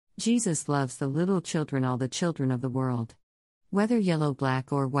Jesus loves the little children, all the children of the world. Whether yellow,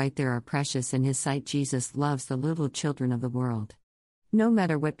 black, or white, they are precious in His sight. Jesus loves the little children of the world. No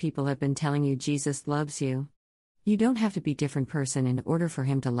matter what people have been telling you, Jesus loves you. You don't have to be a different person in order for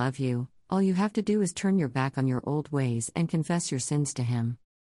Him to love you. All you have to do is turn your back on your old ways and confess your sins to Him.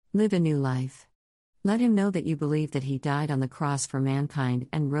 Live a new life. Let Him know that you believe that He died on the cross for mankind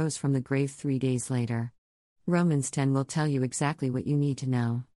and rose from the grave 3 days later. Romans 10 will tell you exactly what you need to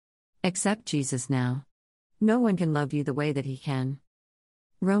know. Accept Jesus now. No one can love you the way that He can.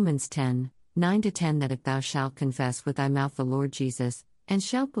 Romans 10, 9-10 That if thou shalt confess with thy mouth the Lord Jesus, and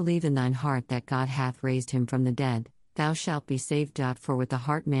shalt believe in thine heart that God hath raised Him from the dead, thou shalt be saved. For with the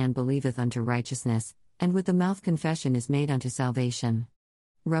heart man believeth unto righteousness, and with the mouth confession is made unto salvation.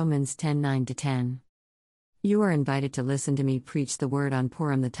 Romans 10, 9-10. You are invited to listen to me preach the word on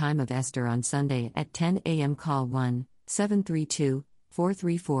Purim, the time of Esther, on Sunday at 10 a.m. Call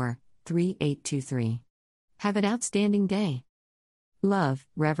 1-732-434-3823. Have an outstanding day. Love,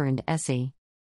 Reverend Essie.